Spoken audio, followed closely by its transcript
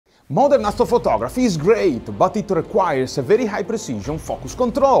Modern astrophotography is great, but it requires a very high precision focus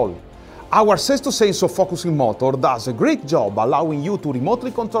control. Our Sesto Senso focusing motor does a great job allowing you to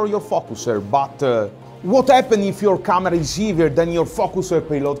remotely control your focuser, but what happens if your camera is heavier than your focuser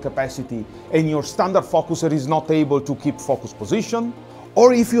payload capacity and your standard focuser is not able to keep focus position?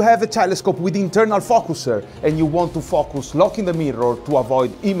 Or if you have a telescope with internal focuser and you want to focus locking the mirror to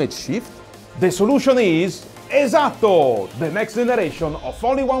avoid image shift? The solution is ESATTO, the next generation of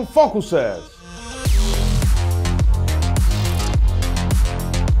all-in-one focusers.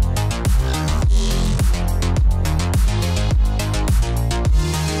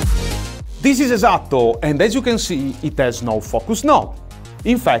 This is ESATTO, and as you can see, it has no focus knob.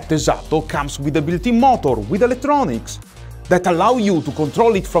 In fact, ESATTO comes with a built-in motor with electronics that allow you to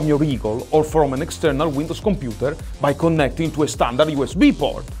control it from your Eagle or from an external Windows computer by connecting to a standard USB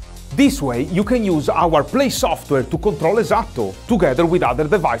port. This way, you can use our Play software to control ESATTO, together with other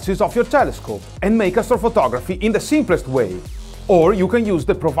devices of your telescope, and make astrophotography in the simplest way. Or you can use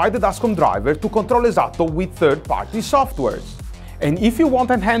the provided ASCOM driver to control ESATTO with third-party softwares. And if you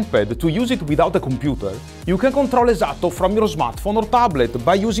want a handpad to use it without a computer, you can control ESATTO from your smartphone or tablet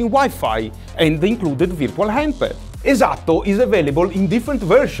by using Wi-Fi and the included Virtual HandPad. ESATTO is available in different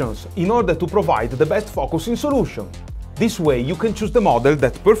versions in order to provide the best focusing solution. This way you can choose the model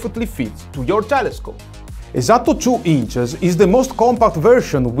that perfectly fits to your telescope. ESATTO 2 inches is the most compact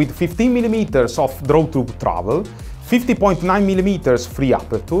version with 15mm of draw tube travel, 50.9mm free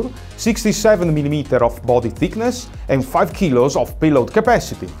aperture, 67mm of body thickness and 5 kg of payload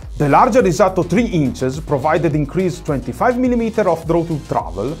capacity. The larger ESATTO 3 inches provided increased 25mm of draw tube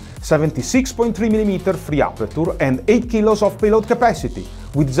travel, 76.3mm free aperture and 8 kg of payload capacity,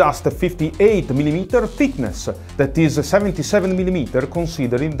 with just a 58mm thickness, that is 77mm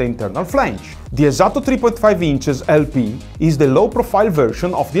considering the internal flange. The ESATTO 3.5 inches LP is the low-profile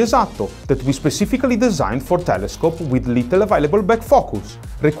version of the ESATTO that we specifically designed for telescope with little available back focus,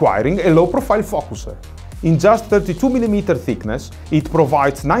 requiring a low-profile focuser. In just 32mm thickness, it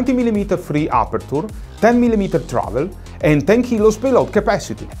provides 90mm free aperture, 10mm travel, and 10 kg payload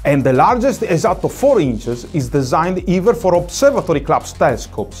capacity. And the largest ESATTO 4 inches is designed either for observatory clubs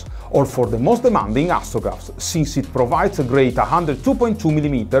telescopes or for the most demanding astrographs, since it provides a great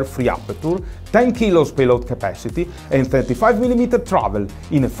 102.2mm free aperture, 10 kg payload capacity, and 35mm travel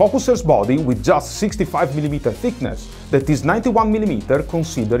in a focuser's body with just 65mm thickness, that is 91mm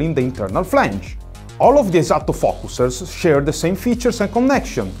considering the internal flange. All of the ESATTO focusers share the same features and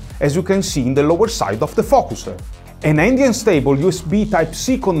connection, as you can see in the lower side of the focuser. An handy and stable USB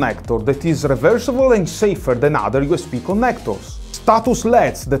Type-C connector that is reversible and safer than other USB connectors. Status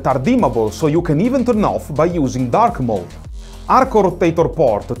LEDs that are dimmable so you can even turn off by using dark mode. ARCO rotator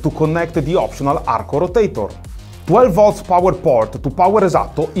port to connect the optional ARCO rotator. 12 volts power port to power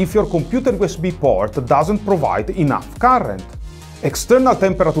ESATTO if your computer USB port doesn't provide enough current. External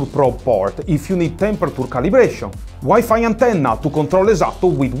temperature probe port if you need temperature calibration, Wi-Fi antenna to control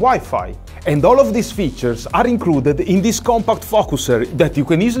ESATTO with Wi-Fi. And all of these features are included in this compact focuser that you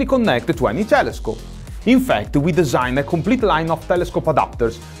can easily connect to any telescope. In fact, we designed a complete line of telescope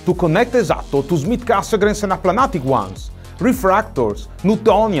adapters to connect ESATTO to Schmidt-Cassegrains and aplanatic ones, refractors,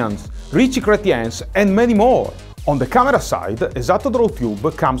 Newtonians, Ricci-Chrétiens and many more. On the camera side, ESATTO draw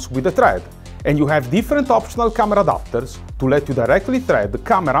tube comes with a thread, and you have different optional camera adapters to let you directly thread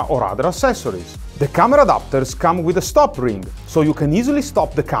camera or other accessories. The camera adapters come with a stop ring, so you can easily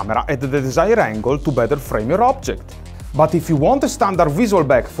stop the camera at the desired angle to better frame your object. But if you want a standard visual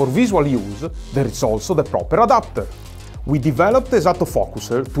back for visual use, there is also the proper adapter. We developed ESATTO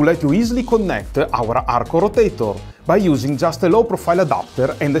focuser to let you easily connect our ARCO rotator by using just a low-profile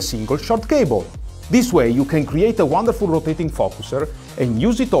adapter and a single short cable. This way you can create a wonderful rotating focuser and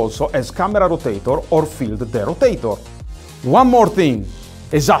use it also as camera rotator or field derotator. One more thing,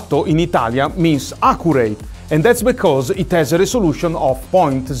 ESATTO in Italian means accurate, and that's because it has a resolution of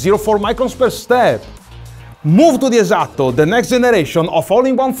 0.04 microns per step. Move to the ESATTO, the next generation of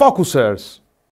all-in-one focusers!